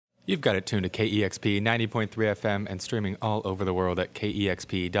You've got it tuned to KEXP 90.3 FM and streaming all over the world at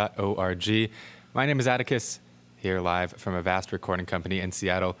kexp.org. My name is Atticus, here live from a vast recording company in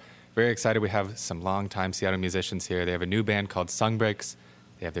Seattle. Very excited. We have some longtime Seattle musicians here. They have a new band called Sunbreaks.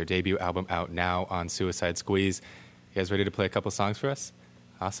 They have their debut album out now on Suicide Squeeze. You guys ready to play a couple songs for us?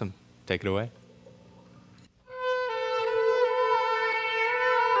 Awesome. Take it away.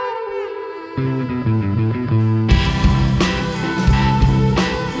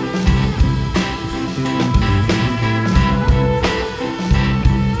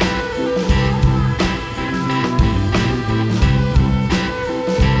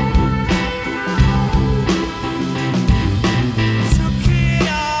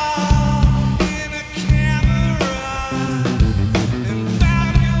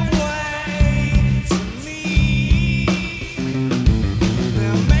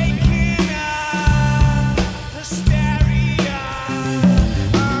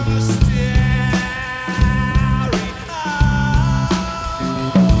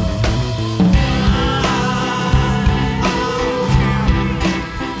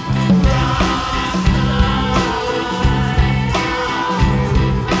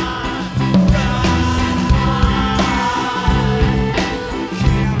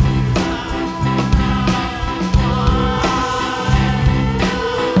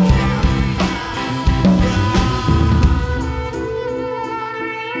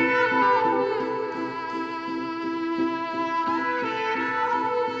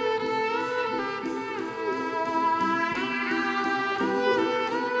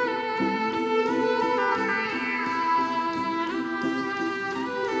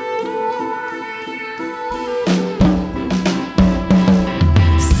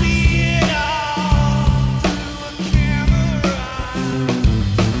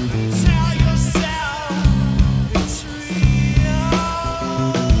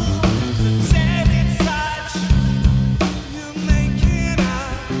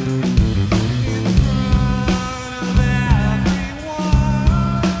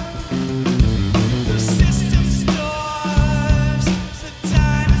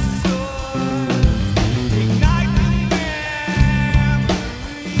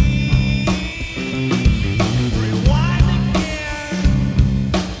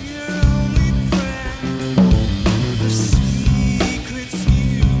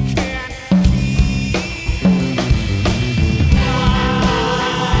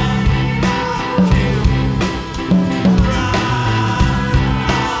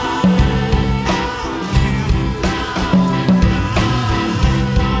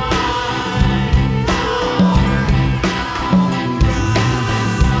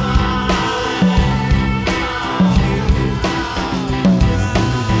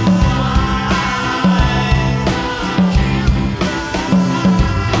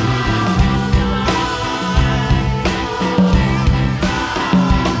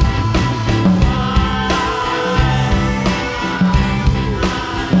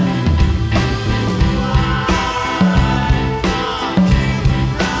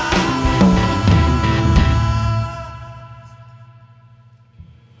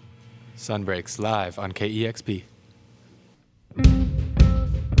 Sunbreaks live on KEXP.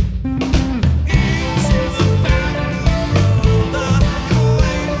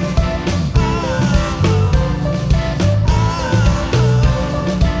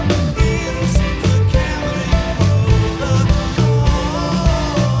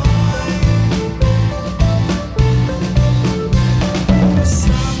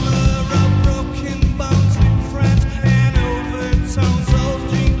 Tones of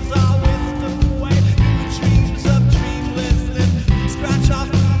dreams are whisked away. New dreams of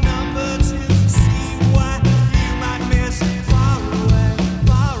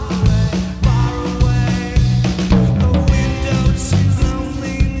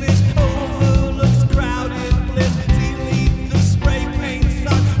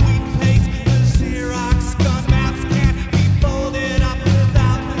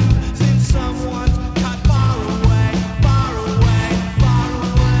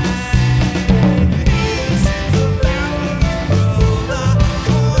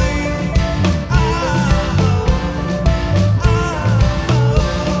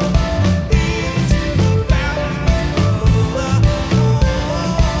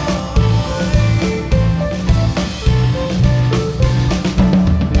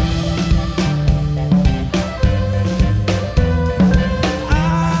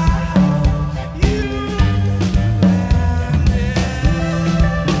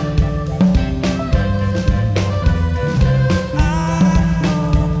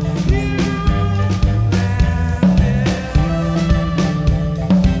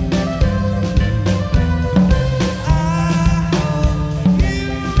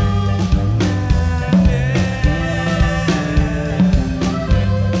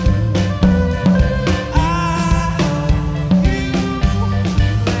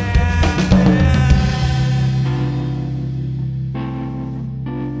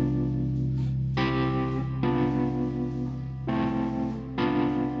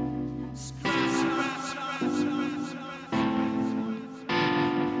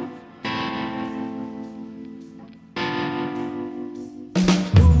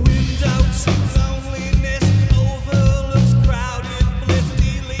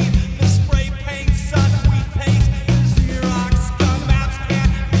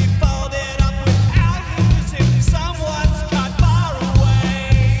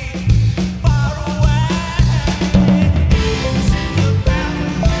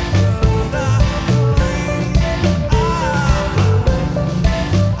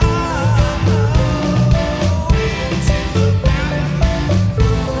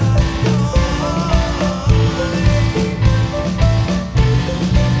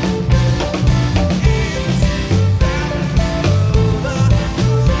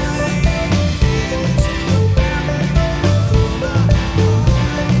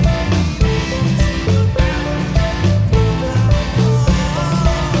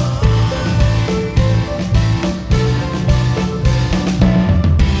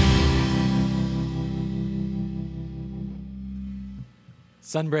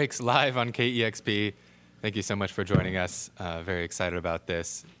Sunbreaks live on KEXP. Thank you so much for joining us. Very excited about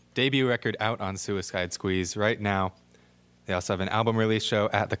this. Debut record out on Suicide Squeeze right now. They also have an album release show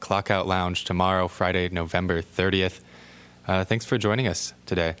at the Clockout Lounge tomorrow, Friday, November 30th. Thanks for joining us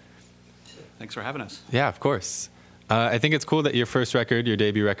today. Thanks for having us. Yeah, of course. I think it's cool that your first record, your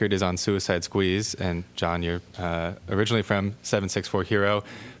debut record, is on Suicide Squeeze. And John, you're originally from 764 Hero,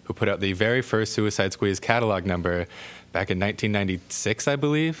 who put out the very first Suicide Squeeze catalog number back in 1996, I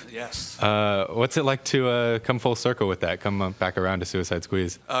believe. Yes. What's it like to come full circle with that, come back around to Suicide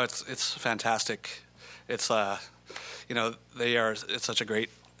Squeeze? Oh, it's fantastic. It's it's such a great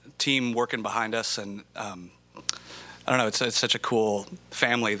team working behind us, and I don't know, it's such a cool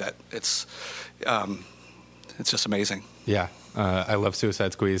family that it's just amazing. Yeah, I love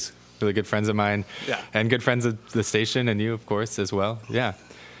Suicide Squeeze. Really good friends of mine. Yeah. And good friends of the station, and you, of course, as well. Yeah.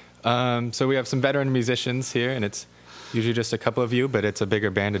 So we have some veteran musicians here, and it's usually just a couple of you, but it's a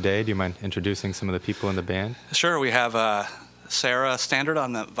bigger band today. Do you mind introducing some of the people in the band? Sure. We have Sarah Standard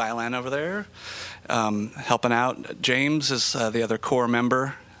on the violin over there, helping out. James is the other core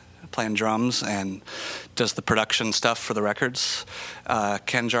member, playing drums and does the production stuff for the records.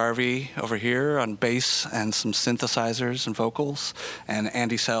 Ken Jarvie over here on bass and some synthesizers and vocals. And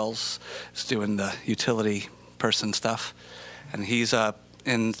Andy Sells is doing the utility person stuff. And he's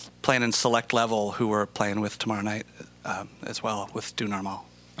playing in Select Level, who we're playing with tomorrow night as well with Du Normal.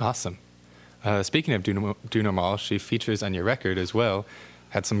 Awesome. Speaking of Du Normal, she features on your record as well.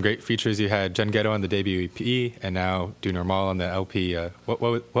 Had some great features. You had Jen Ghetto on the debut EP, and now Du Normal on the LP. What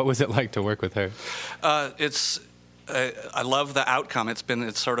was it like to work with her? I love the outcome.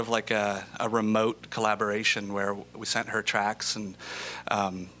 It's sort of like a remote collaboration where we sent her tracks, and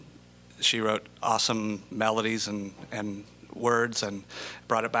she wrote awesome melodies and words and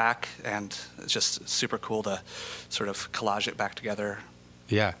brought it back, and it's just super cool to sort of collage it back together.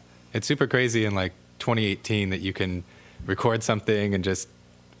 Yeah, it's super crazy in like 2018 that you can record something and just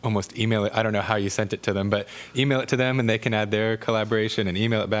almost email it. I don't know how you sent it to them, but email it to them and they can add their collaboration and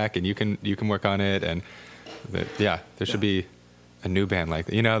email it back, and you can work on it. And there should be a new band like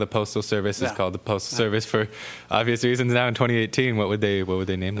that. You know, the Postal Service is called the Postal Service for obvious reasons now in 2018. What would they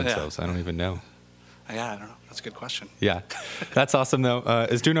name themselves? I don't even know. Yeah, I don't know. That's a good question. Yeah, that's awesome though.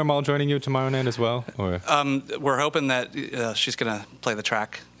 Is Du Normal joining you tomorrow night as well? Or we're hoping that she's gonna play the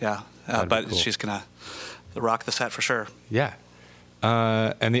track. Yeah, but cool. She's gonna rock the set for sure. Yeah.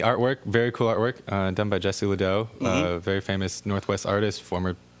 And the artwork, very cool artwork, done by Jesse Ledoux, very famous Northwest artist,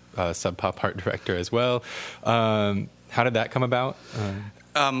 former Sub Pop art director as well. How did that come about?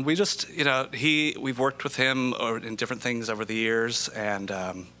 We just, we've worked with him in different things over the years, and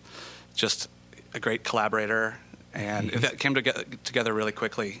just a great collaborator, and that came together really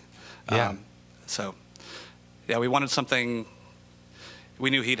quickly. Yeah. We wanted something. We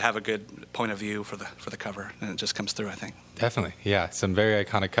knew he'd have a good point of view for the cover, and it just comes through, I think. Definitely, yeah. Some very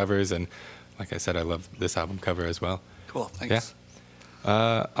iconic covers, and like I said, I love this album cover as well. Cool, thanks.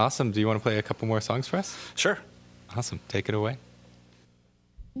 Yeah. Awesome. Do you want to play a couple more songs for us? Sure. Awesome. Take it away.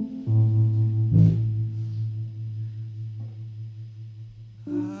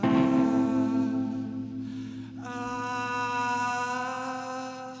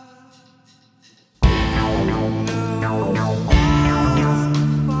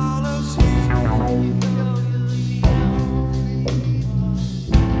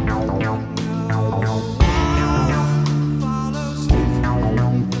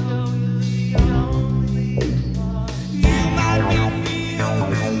 You might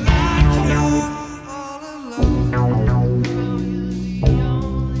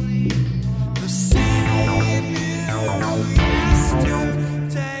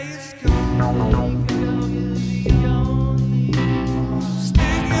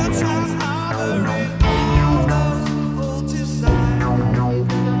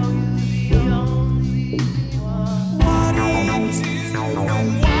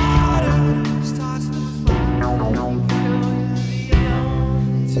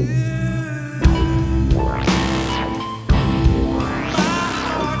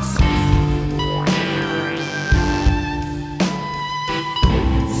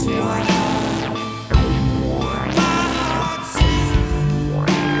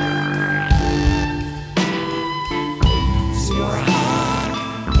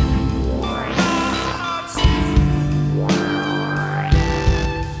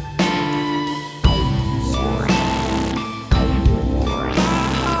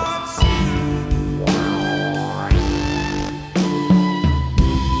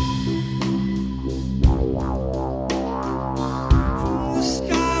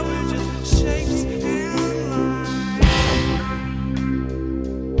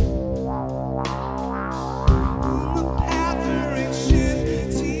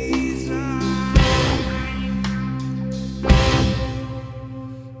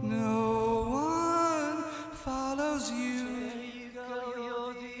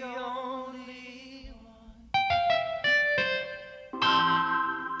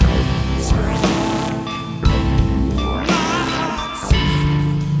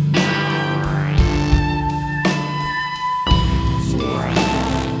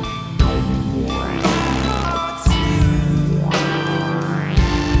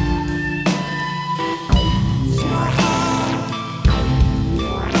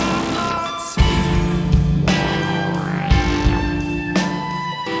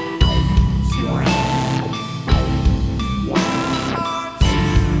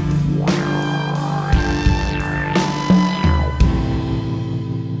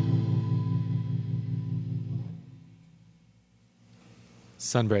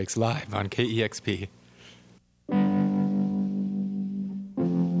Sunbreaks live on KEXP.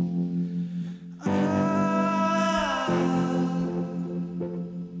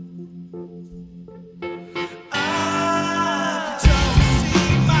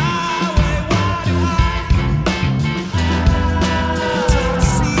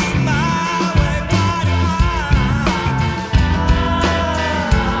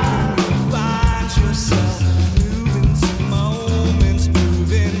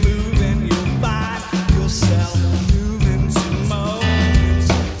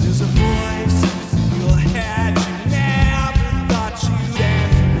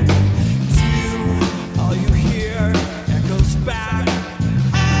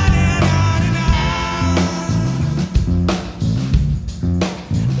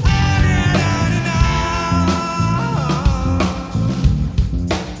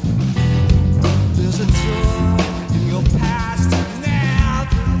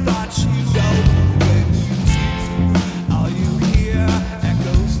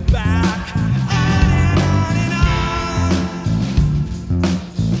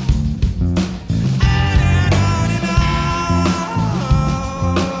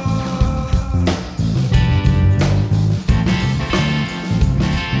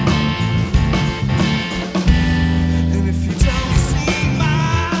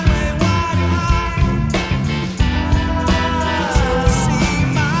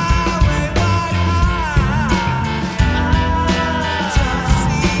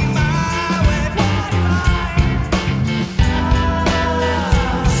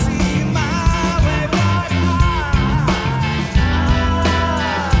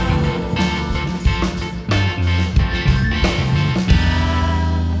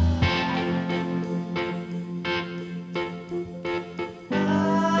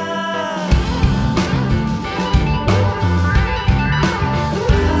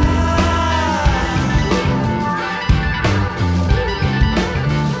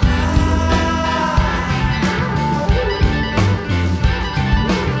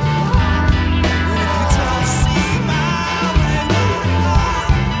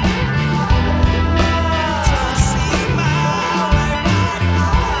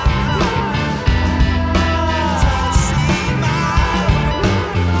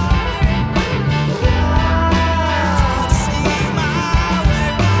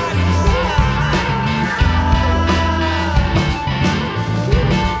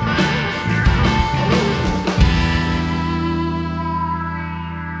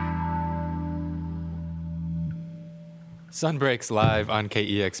 Sunbreaks live on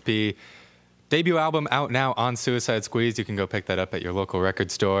KEXP. Debut album out now on Suicide Squeeze. You can go pick that up at your local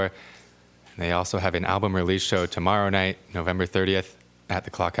record store. And they also have an album release show tomorrow night, November 30th, at the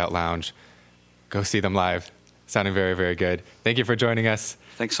Clockout Lounge. Go see them live. Sounding very, very good. Thank you for joining us.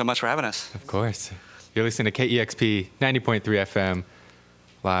 Thanks so much for having us. Of course. You're listening to KEXP 90.3 FM,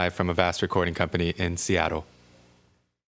 live from Avast Recording Company in Seattle.